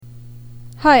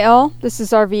Hi all, this is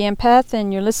RV Empath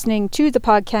and you're listening to the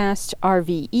podcast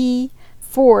RVE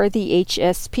for the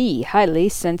HSP, Highly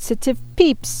Sensitive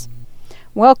Peeps.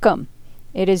 Welcome.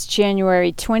 It is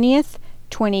January 20th,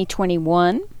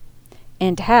 2021,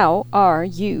 and how are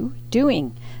you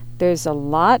doing? There's a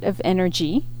lot of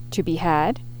energy to be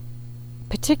had,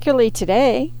 particularly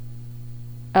today.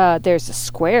 There's a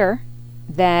square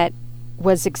that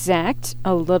was exact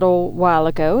a little while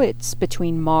ago. It's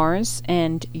between Mars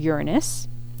and Uranus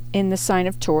in the sign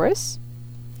of Taurus.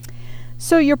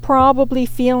 So you're probably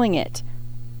feeling it,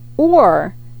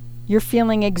 or you're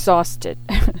feeling exhausted.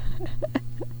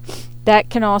 That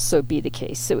can also be the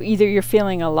case. So either you're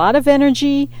feeling a lot of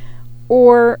energy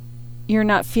or you're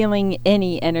not feeling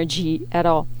any energy at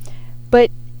all.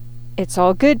 But it's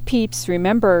all good, peeps.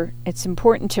 Remember, it's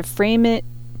important to frame it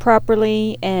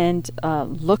properly and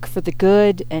look for the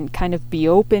good and kind of be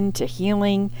open to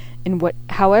healing in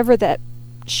however that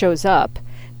shows up,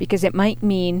 because it might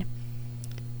mean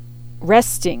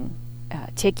resting,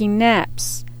 taking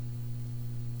naps,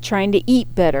 trying to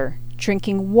eat better,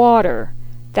 drinking water,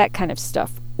 that kind of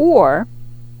stuff. Or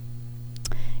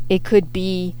it could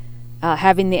be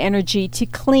having the energy to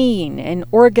clean and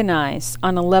organize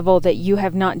on a level that you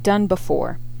have not done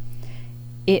before.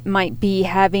 It might be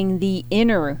having the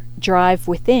inner drive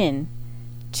within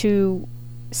to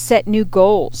set new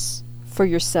goals for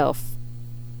yourself.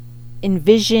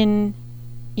 Envision,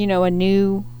 a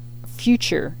new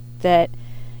future that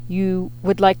you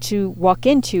would like to walk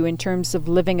into in terms of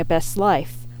living a best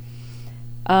life.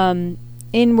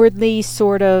 Inwardly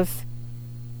sort of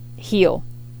heal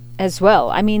as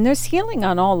well. I mean, there's healing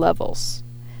on all levels.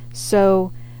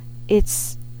 So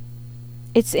it's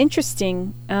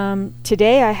interesting.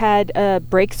 Today I had a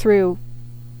breakthrough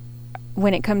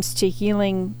when it comes to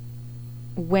healing,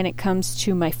 when it comes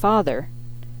to my father,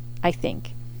 I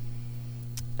think.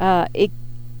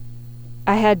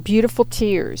 I had beautiful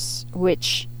tears,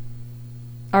 which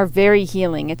are very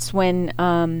healing. It's when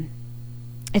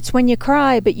you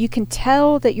cry, but you can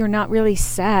tell that you're not really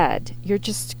sad. You're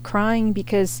just crying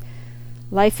because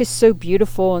life is so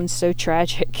beautiful and so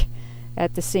tragic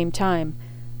at the same time.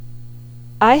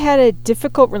 I had a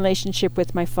difficult relationship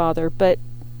with my father, but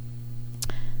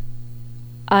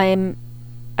I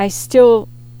still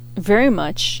very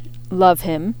much love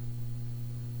him,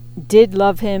 did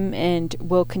love him, and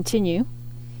will continue.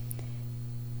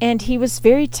 And he was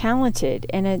very talented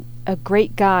and a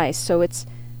great guy, so it's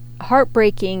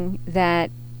heartbreaking that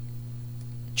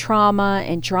trauma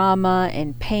and drama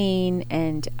and pain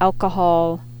and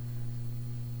alcohol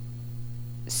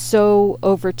so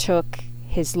overtook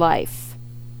his life.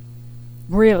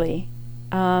 Really.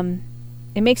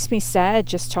 It makes me sad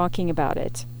just talking about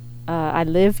it. I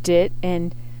lived it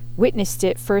and witnessed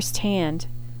it firsthand.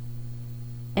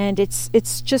 And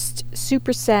it's just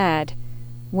super sad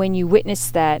when you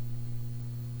witness that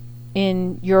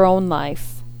in your own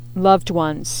life. Loved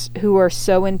ones who are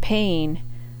so in pain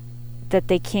that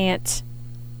they can't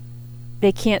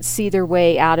see their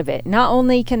way out of it. Not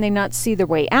only can they not see their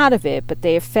way out of it, but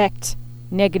they affect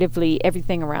negatively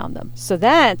everything around them. So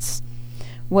that's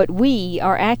what we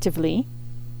are actively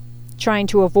trying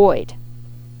to avoid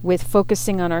with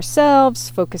focusing on ourselves,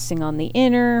 focusing on the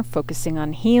inner, focusing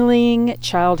on healing,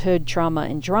 childhood trauma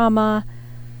and drama,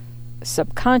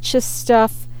 subconscious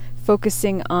stuff,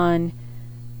 focusing on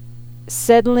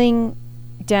settling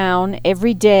down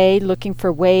every day, looking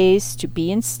for ways to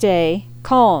be and stay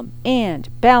calm and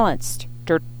balanced.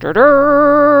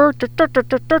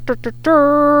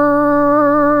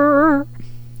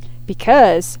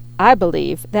 Because I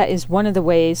believe that is one of the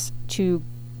ways to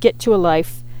get to a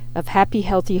life of happy,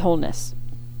 healthy wholeness.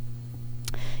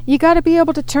 You got to be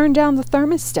able to turn down the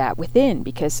thermostat within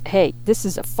because, hey, this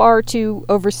is a far too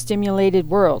overstimulated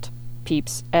world,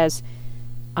 peeps, as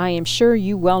I am sure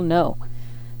you well know.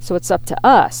 So it's up to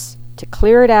us to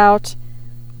clear it out,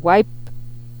 wipe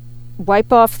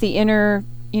off the inner,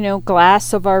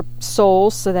 glass of our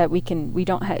souls so that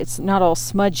it's not all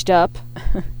smudged up.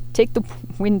 Take the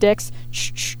Windex,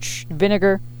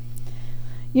 vinegar.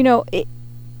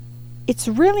 It's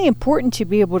really important to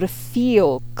be able to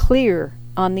feel clear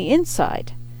on the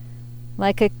inside,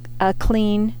 like a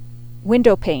clean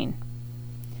window pane.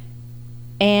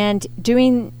 And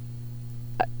doing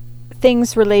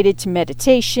things related to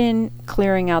meditation,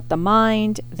 clearing out the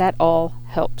mind, that all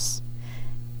helps.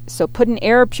 So put an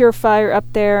air purifier up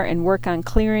there and work on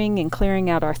clearing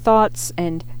out our thoughts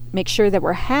and make sure that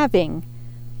we're having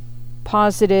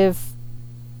positive,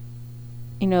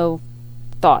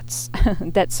 thoughts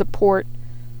that support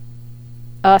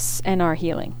us and our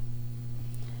healing.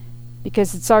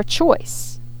 Because it's our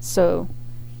choice. So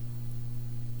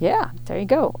Yeah, there you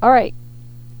go. All right.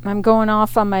 I'm going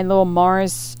off on my little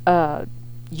Mars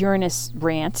Uranus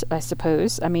rant, I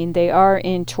suppose. I mean, they are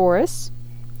in Taurus.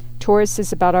 Taurus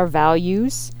is about our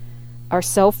values, our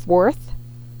self-worth.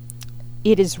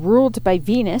 It is ruled by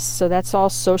Venus, so that's all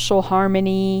social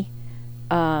harmony,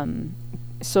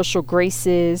 social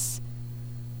graces,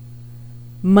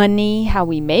 money, how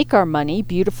we make our money,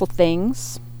 beautiful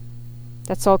things.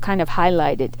 That's all kind of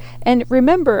highlighted. And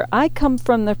remember, I come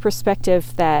from the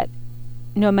perspective that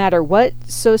no matter what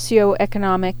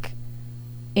socioeconomic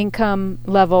income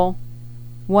level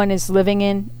one is living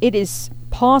in, it is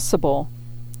possible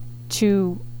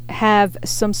to have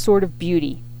some sort of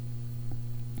beauty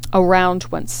around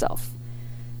oneself,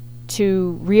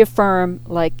 to reaffirm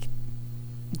like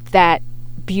that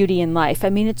beauty in life. I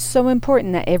mean, it's so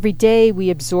important that every day we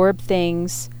absorb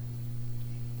things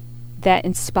that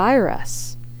inspire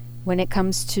us when it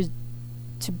comes to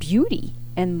beauty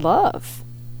and love.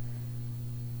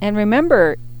 And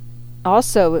remember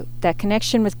also that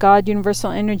connection with God,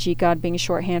 universal energy, God being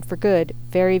shorthand for good,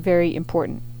 very, very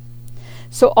important.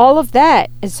 So all of that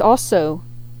is also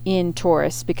in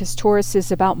Taurus, because Taurus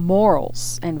is about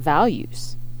morals and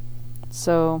values.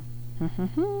 So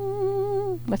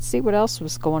let's see what else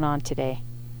was going on today.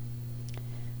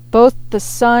 Both the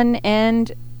sun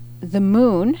and the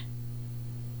moon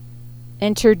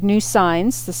entered new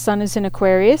signs. The sun is in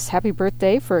Aquarius. Happy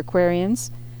birthday for Aquarians.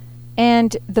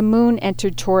 And the moon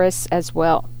entered Taurus as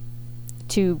well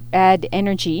to add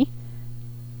energy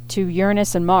to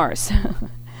Uranus and Mars.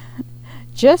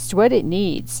 Just what it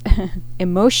needs.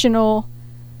 Emotional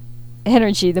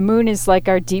energy. The moon is like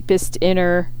our deepest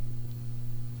inner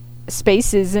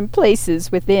spaces and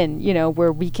places within,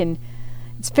 where we can,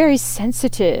 it's very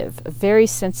sensitive, a very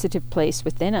sensitive place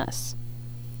within us.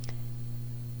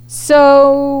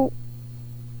 So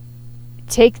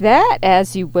take that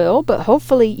as you will, but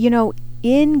hopefully,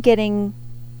 in getting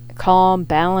calm,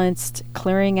 balanced,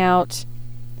 clearing out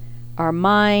our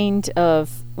mind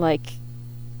of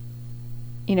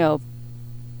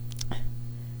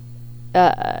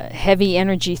heavy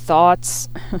energy thoughts.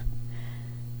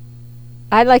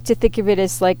 I like to think of it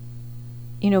as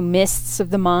mists of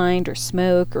the mind or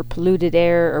smoke or polluted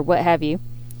air or what have you.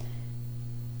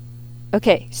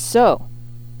 Okay, so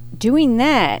doing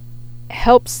that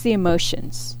helps the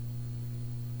emotions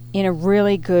in a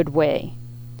really good way,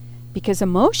 because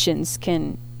emotions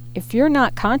can, if you're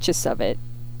not conscious of it,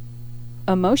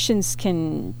 emotions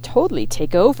can totally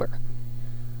take over,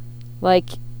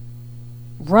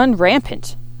 run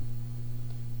rampant.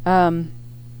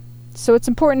 So it's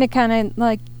important to kind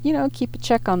of keep a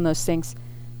check on those things,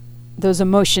 those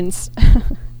emotions.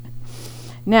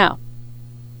 Now,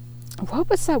 what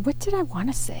was that? What did I want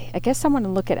to say? I guess I want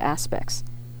to look at aspects.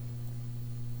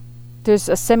 There's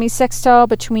a semi-sextile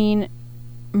between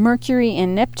Mercury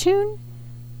and Neptune,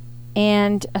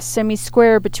 and a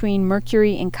semi-square between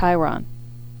Mercury and Chiron.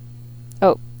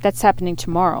 Oh, that's happening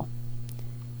tomorrow.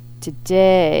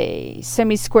 Today,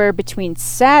 semi-square between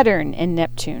Saturn and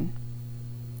Neptune.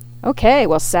 Okay,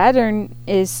 well, Saturn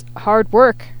is hard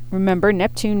work. Remember,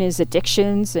 Neptune is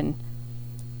addictions and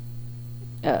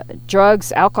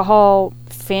drugs, alcohol,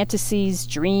 fantasies,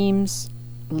 dreams,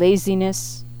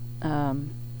 laziness,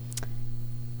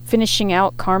 finishing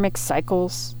out karmic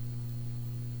cycles,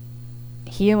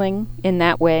 healing in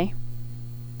that way,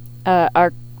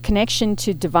 our connection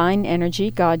to divine energy,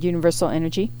 God, universal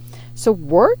energy. So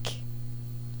work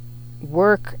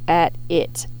at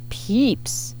it,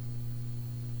 peeps.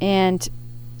 And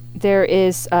there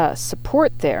is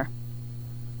support there.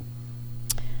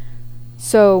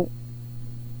 So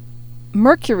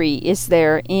Mercury is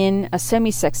there in a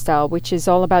semi-sextile, which is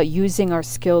all about using our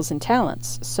skills and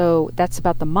talents. So that's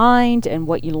about the mind and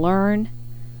what you learn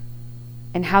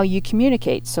and how you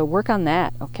communicate. So work on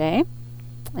that, okay?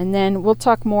 And then we'll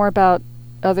talk more about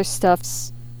other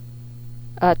stuffs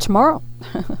tomorrow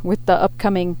with the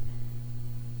upcoming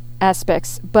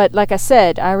aspects. But like I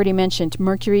said, I already mentioned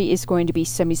Mercury is going to be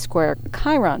semi-square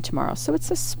Chiron tomorrow. So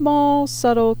it's a small,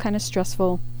 subtle, kind of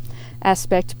stressful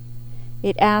aspect.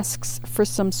 It asks for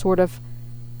some sort of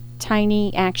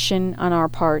tiny action on our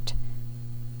part.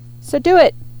 So do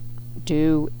it.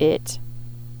 Do it.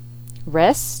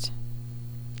 Rest.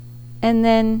 And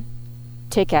then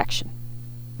take action.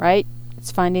 Right?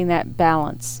 It's finding that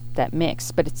balance, that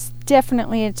mix. But it's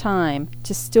definitely a time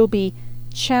to still be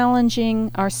challenging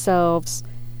ourselves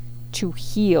to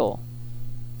heal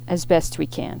as best we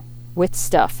can with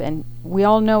stuff. And we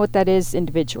all know what that is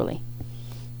individually.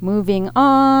 Moving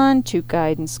on to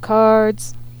guidance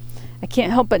cards. I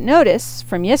can't help but notice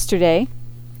from yesterday,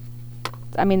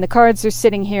 the cards are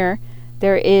sitting here.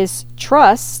 There is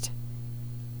trust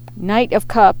Knight of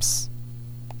Cups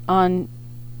on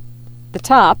the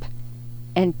top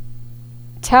and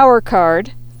Tower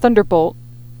card, Thunderbolt,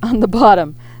 on the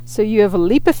bottom. So you have a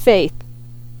leap of faith.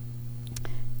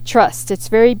 Trust. It's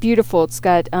very beautiful. It's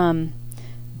got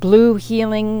blue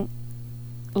healing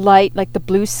light, like the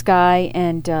blue sky,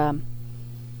 and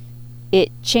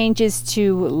it changes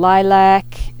to lilac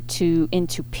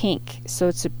into pink. So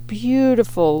it's a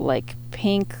beautiful, like,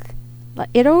 pink.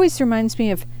 It always reminds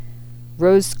me of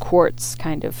rose quartz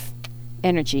kind of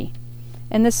energy.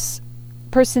 And this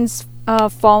person's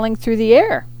falling through the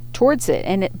air towards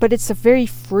it, but it's a very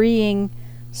freeing,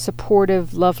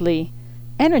 supportive, lovely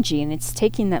energy, and it's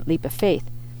taking that leap of faith.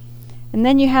 And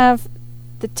then you have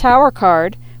the Tower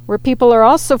card, where people are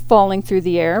also falling through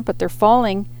the air, but they're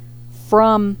falling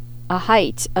from a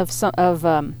height of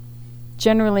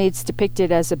generally it's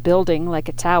depicted as a building, like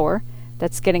a tower,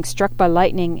 that's getting struck by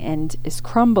lightning and is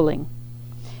crumbling.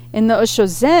 In the Osho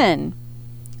Zen,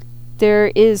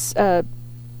 there is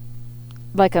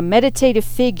like a meditative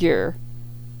figure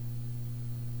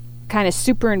kind of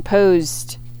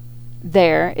superimposed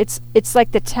there. It's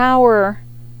like the tower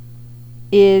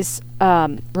is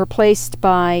replaced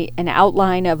by an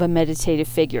outline of a meditative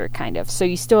figure, kind of. So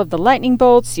you still have the lightning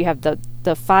bolts, you have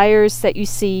the fires that you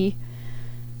see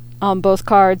on both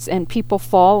cards, and people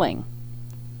falling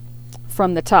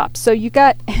from the top. So you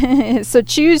got so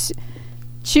choose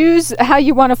how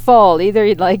you want to fall.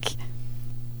 Either, like,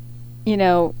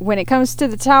 when it comes to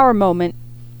the tower moment,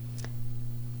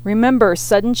 remember,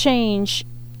 sudden change,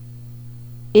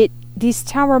 these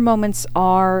tower moments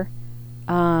are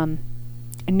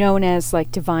known as,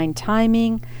 like, divine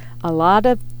timing. A lot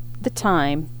of the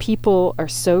time, people are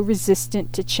so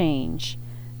resistant to change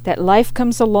that life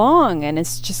comes along and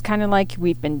it's just kind of like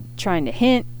we've been trying to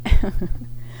hint.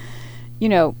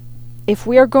 If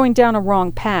we are going down a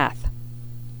wrong path,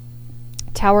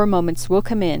 tower moments will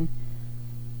come in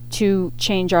to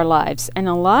change our lives. And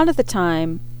a lot of the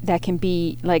time, that can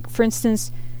be, like, for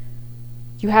instance,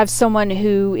 you have someone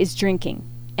who is drinking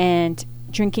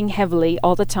heavily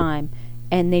all the time,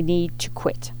 and they need to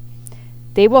quit.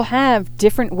 They will have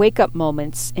different wake-up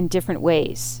moments in different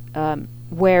ways,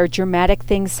 where dramatic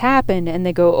things happen, and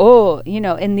they go,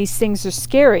 and these things are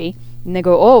scary, and they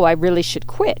go, I really should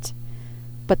quit.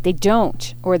 But they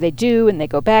don't, or they do, and they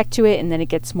go back to it, and then it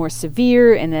gets more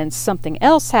severe, and then something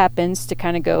else happens to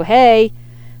kind of go, hey,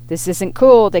 this isn't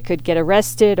cool. They could get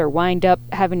arrested or wind up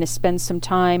having to spend some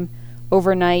time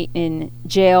overnight in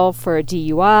jail for a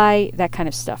DUI, that kind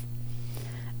of stuff.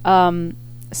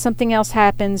 Something else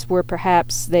happens where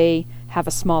perhaps they have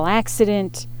a small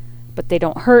accident, but they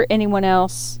don't hurt anyone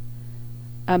else,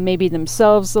 maybe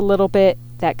themselves a little bit,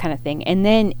 that kind of thing. And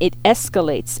then it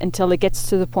escalates until it gets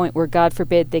to the point where, God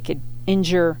forbid, they could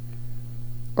injure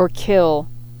or kill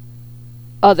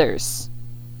others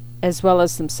as well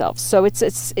as themselves. So it's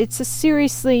a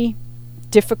seriously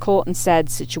difficult and sad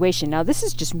situation. Now, this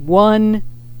is just one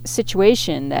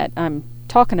situation that I'm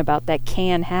talking about that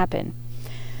can happen.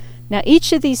 Now,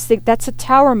 each of these things, that's a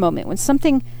tower moment. When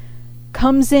something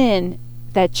comes in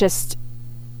that just,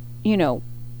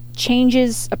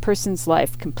 changes a person's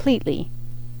life completely,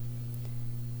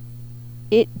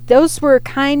 those were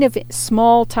kind of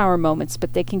small tower moments,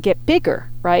 but they can get bigger,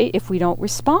 right, if we don't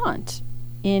respond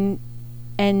in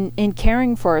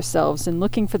caring for ourselves and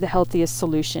looking for the healthiest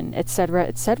solution, etc.,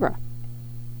 etc.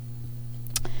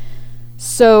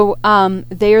 So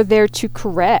they are there to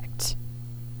correct.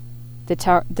 The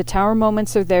tower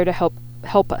moments are there to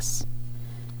help us.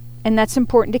 And that's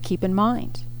important to keep in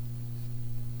mind.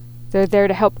 They're there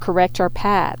to help correct our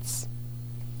paths.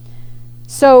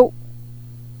 So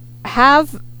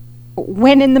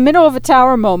when in the middle of a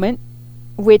tower moment,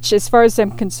 which, as far as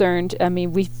I'm concerned, I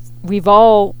mean, we've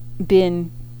all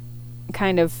been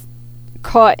kind of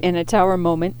caught in a tower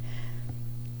moment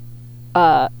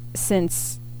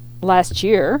since last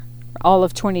year, all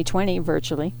of 2020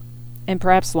 virtually, and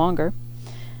perhaps longer.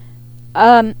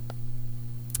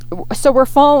 So we're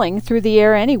falling through the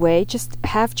air anyway. Just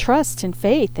have trust and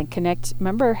faith and connect.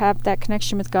 Remember, have that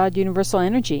connection with God, universal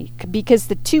energy, because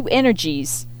the two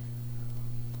energies,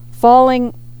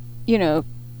 falling,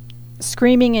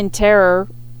 screaming in terror,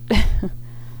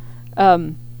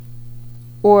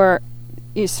 or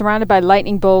you're surrounded by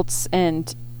lightning bolts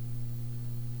and,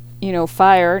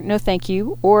 fire, no thank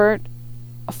you, or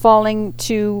falling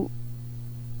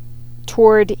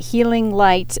toward healing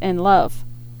light and love.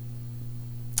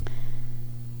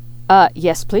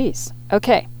 Yes, please.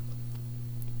 Okay.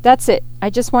 That's it. I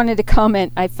just wanted to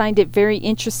comment. I find it very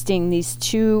interesting, these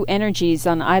two energies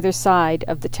on either side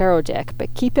of the tarot deck,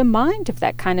 but keep in mind of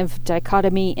that kind of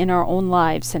dichotomy in our own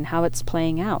lives and how it's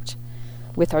playing out.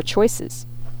 with our choices.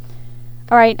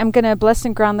 All right, I'm going to bless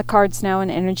and ground the cards now in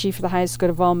energy for the highest good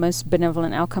of all, most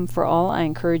benevolent outcome for all. I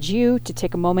encourage you to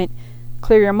take a moment,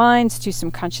 clear your minds, do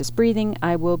some conscious breathing.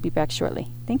 I will be back shortly.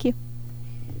 Thank you.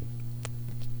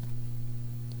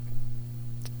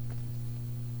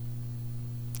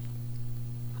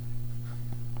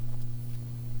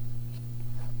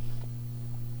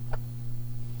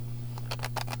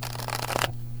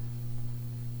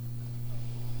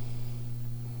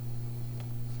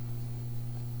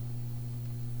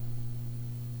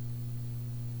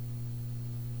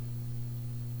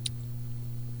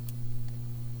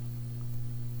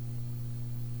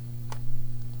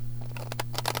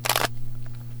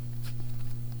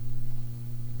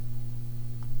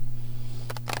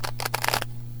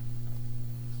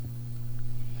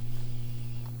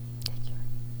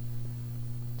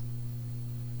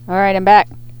 All right, I'm back.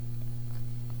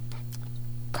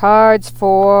 Cards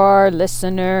for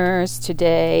listeners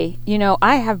today. You know,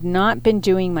 I have not been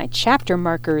doing my chapter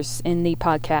markers in the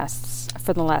podcasts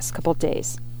for the last couple of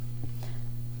days.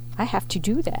 I have to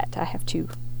do that.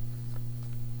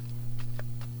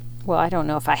 Well, I don't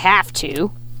know if I have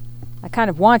to. I kind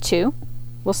of want to.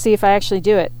 We'll see if I actually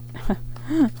do it.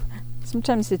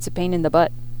 Sometimes it's a pain in the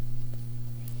butt.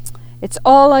 It's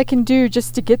all I can do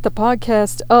just to get the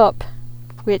podcast up,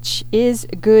 which is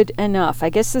good enough.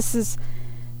 I guess this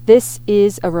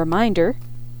is a reminder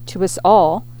to us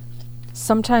all.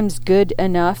 Sometimes good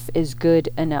enough is good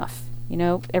enough. You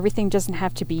know, everything doesn't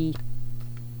have to be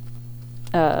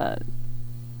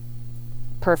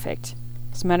perfect.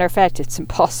 As a matter of fact, it's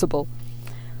impossible.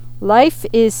 Life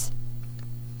is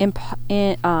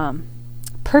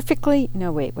perfectly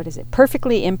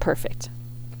imperfect.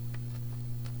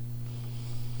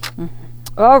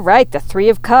 All right, the Three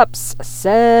of Cups.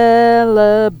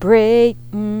 Celebrate.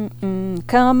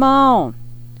 Come on.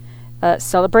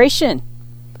 Celebration.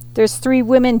 There's 3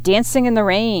 women dancing in the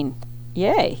rain.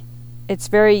 Yay. It's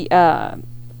very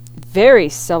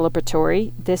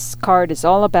celebratory. This card is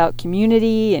all about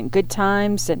community and good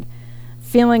times and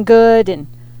feeling good and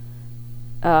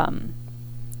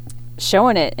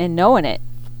showing it and knowing it.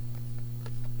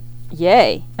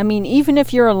 Yay. I mean, even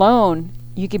if you're alone,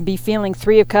 you can be feeling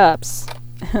 3 of Cups.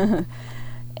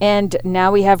 And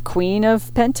now we have Queen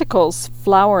of Pentacles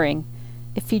flowering.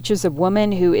 It features a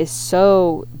woman who is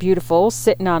so beautiful,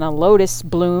 sitting on a lotus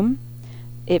bloom.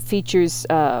 It features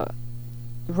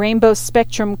rainbow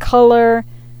spectrum color,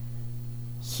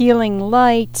 healing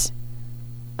light,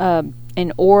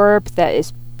 an orb that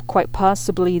is quite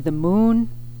possibly the moon,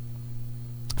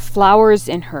 flowers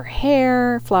in her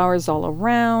hair, flowers all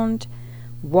around,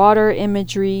 water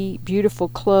imagery, beautiful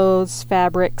clothes,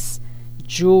 fabrics,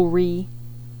 jewelry.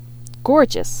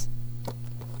 Gorgeous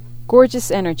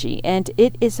energy. And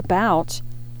it is about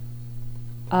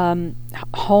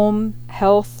home,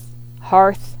 health,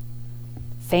 hearth,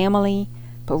 family,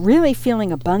 but really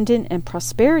feeling abundant and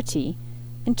prosperity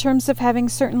in terms of having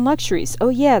certain luxuries. Oh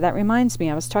yeah, that reminds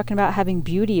me, I was talking about having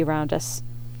beauty around us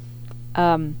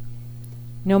no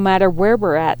matter where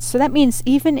we're at. So that means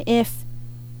even if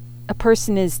a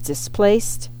person is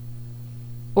displaced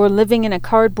or living in a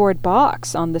cardboard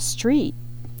box on the street,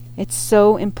 it's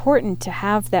so important to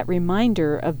have that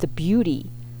reminder of the beauty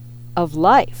of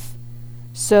life.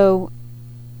 So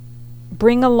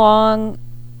bring along,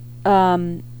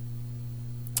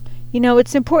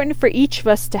 it's important for each of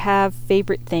us to have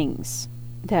favorite things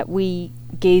that we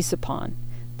gaze upon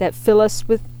that fill us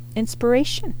with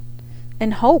inspiration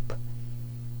and hope.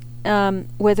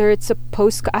 Whether it's a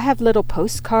I have little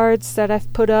postcards that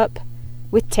I've put up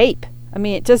with tape. I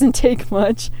mean, it doesn't take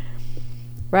much,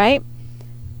 right?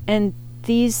 And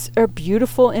these are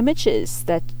beautiful images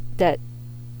that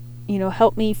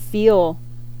help me feel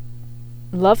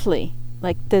lovely.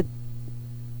 Like it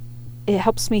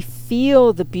helps me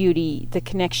feel the beauty, the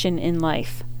connection in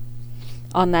life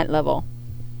on that level.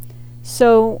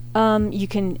 So you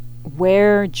can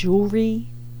wear jewelry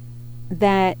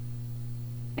that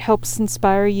helps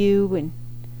inspire you, and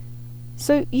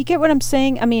so you get what I'm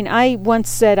saying. I mean, I once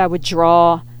said I would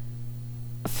draw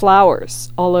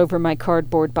flowers all over my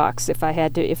cardboard box if I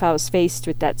was faced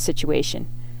with that situation,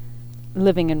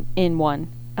 living in one.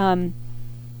 And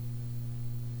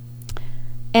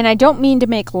I don't mean to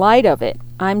make light of it.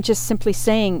 I'm just simply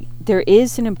saying there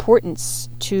is an importance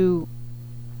to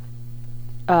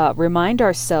remind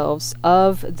ourselves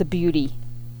of the beauty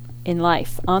in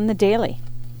life on the daily.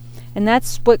 And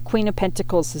that's what Queen of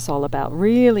Pentacles is all about.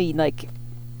 Really, like,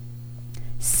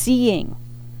 seeing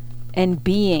and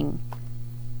being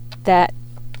that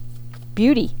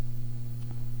beauty.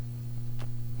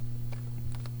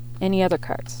 Any other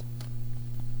cards?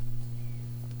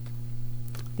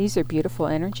 These are beautiful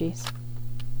energies.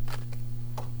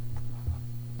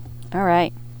 All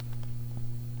right.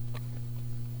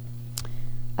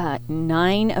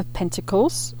 9 of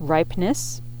Pentacles,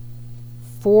 ripeness.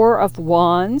 4 of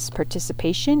Wands,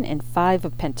 participation. And 5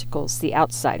 of Pentacles, the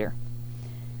outsider.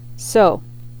 So,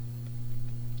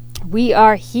 we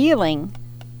are healing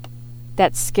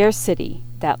that scarcity,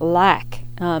 that lack.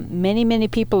 Many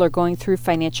people are going through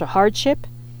financial hardship.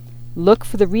 Look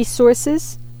for the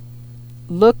resources.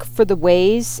 Look for the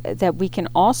ways that we can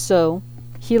also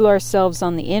heal ourselves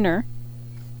on the inner.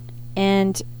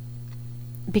 And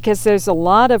because there's a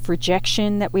lot of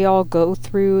rejection that we all go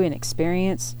through and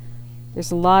experience.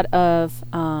 There's a lot of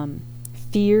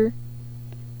fear.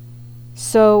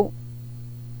 So,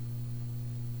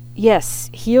 yes,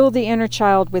 heal the inner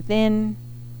child within.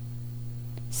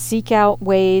 Seek out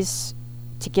ways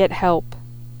to get help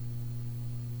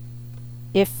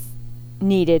if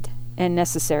needed and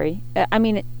necessary. I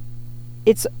mean,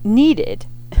 it's needed,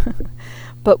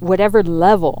 but whatever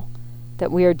level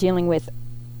that we are dealing with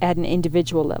at an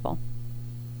individual level,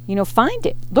 find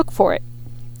it, look for it.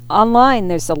 Online,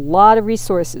 there's a lot of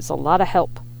resources, a lot of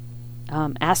help.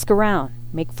 Ask around,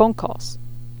 make phone calls.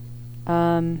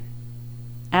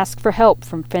 Ask for help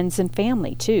from friends and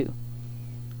family, too.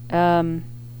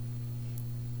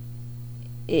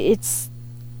 It's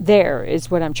there, is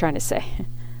what I'm trying to say.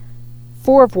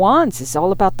 4 of Wands is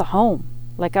all about the home.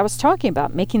 Like I was talking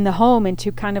about, making the home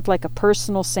into kind of like a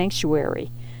personal sanctuary,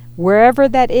 wherever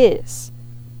that is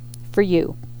for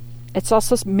you. It's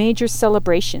also major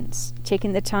celebrations,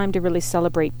 taking the time to really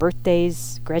celebrate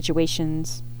birthdays,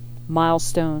 graduations,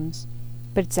 milestones.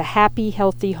 But it's a happy,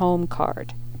 healthy home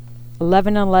card.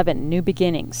 1111, new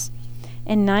beginnings.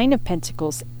 And 9 of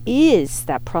Pentacles is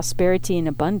that prosperity and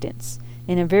abundance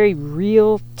in a very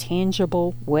real,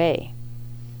 tangible way.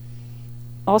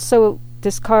 Also,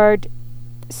 this card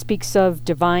speaks of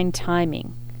divine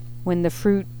timing, when the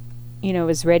fruit,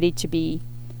 is ready to be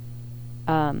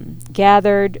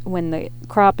gathered, when the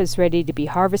crop is ready to be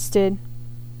harvested.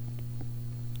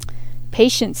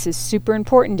 Patience is super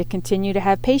important, to continue to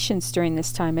have patience during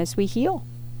this time as we heal.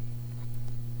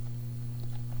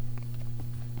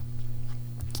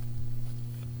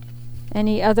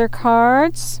 Any other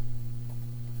cards?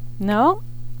 No?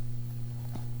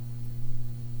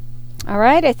 All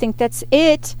right, I think that's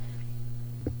it.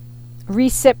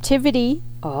 Receptivity.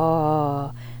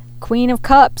 Oh, Queen of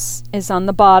Cups is on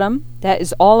the bottom. That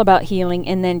is all about healing.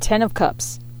 And then 10 of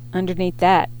Cups underneath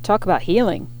that. Talk about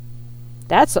healing.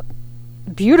 That's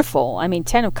beautiful. I mean,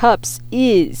 10 of Cups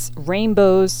is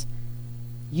rainbows,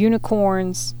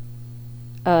 unicorns,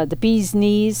 the bee's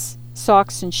knees,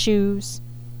 socks and shoes.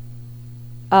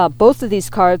 Both of these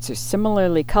cards are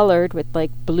similarly colored with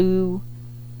like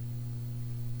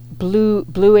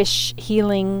bluish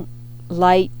healing,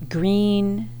 light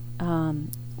green,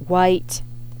 white,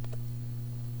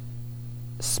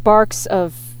 sparks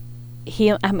of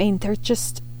heal. I mean, they're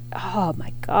just, oh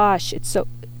my gosh, it's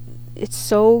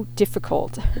so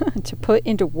difficult to put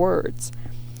into words.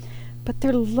 But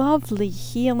they're lovely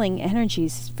healing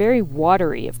energies. It's very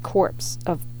watery, of course.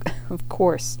 Of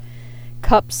course.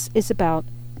 Cups is about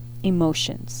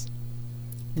emotions,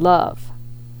 love,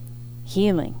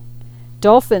 healing.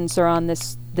 Dolphins are on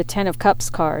the 10 of Cups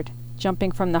card,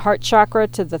 jumping from the heart chakra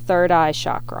to the third eye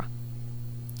chakra.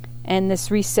 And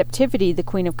this receptivity, the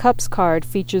Queen of Cups card,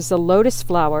 features a lotus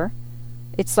flower.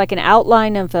 It's like an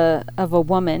outline of a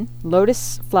woman.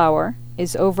 Lotus flower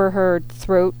is over her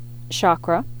throat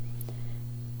chakra.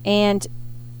 And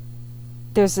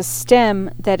there's a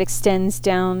stem that extends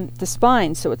down the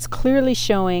spine, so it's clearly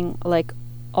showing like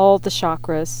all the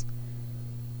chakras.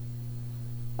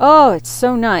 Oh, it's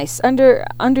so nice.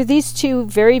 Under these two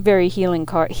very, very healing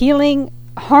cards. Healing,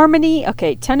 harmony.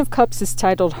 Okay, 10 of Cups is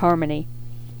titled Harmony.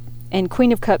 And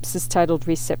Queen of Cups is titled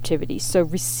Receptivity. So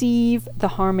receive the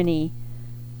harmony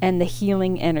and the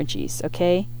healing energies,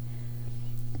 okay?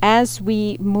 As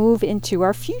we move into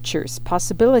our futures,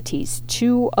 possibilities,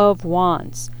 2 of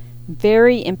Wands.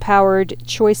 Very empowered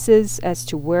choices as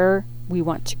to where we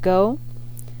want to go.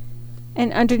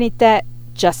 And underneath that,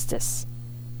 justice,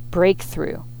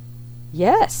 breakthrough.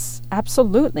 Yes,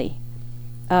 absolutely.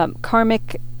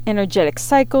 Karmic energetic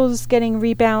cycles getting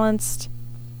rebalanced,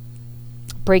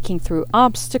 breaking through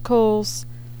obstacles.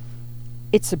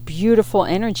 It's a beautiful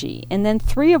energy. And then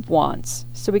 3 of Wands.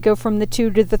 So we go from the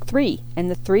 2 to the 3.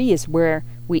 And the 3 is where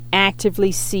we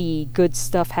actively see good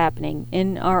stuff happening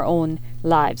in our own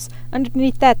lives.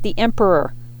 Underneath that, the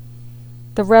Emperor,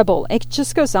 the Rebel. It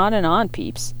just goes on and on,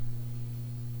 peeps.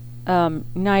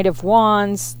 Knight of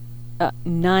Wands,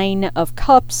 9 of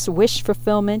Cups, wish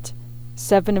fulfillment,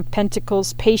 7 of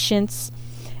Pentacles, patience.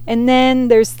 And then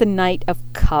there's the Knight of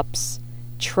Cups,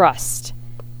 trust,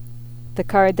 the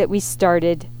card that we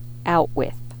started out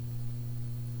with.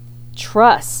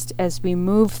 Trust as we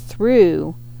move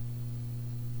through,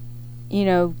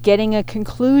 getting a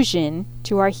conclusion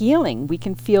to our healing. We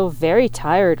can feel very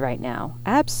tired right now.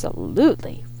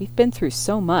 Absolutely. We've been through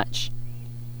so much.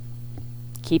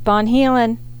 Keep on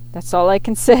healing. That's all I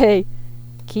can say.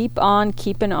 Keep on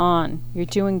keeping on. You're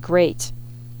doing great.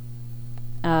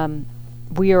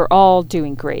 We are all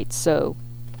doing great. So,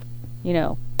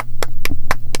 be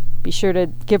sure to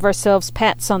give ourselves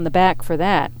pats on the back for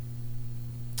that.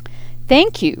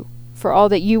 Thank you for all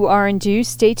that you are and do.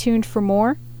 Stay tuned for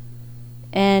more.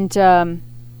 And,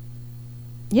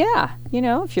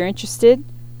 if you're interested,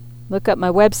 look up my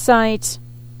website.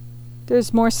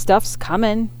 There's more stuff's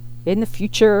coming in the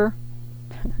future.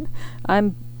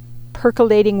 I'm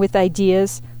percolating with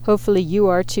ideas. Hopefully you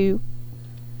are too.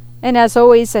 And as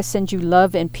always, I send you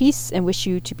love and peace and wish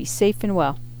you to be safe and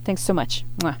well. Thanks so much.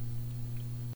 Mwah.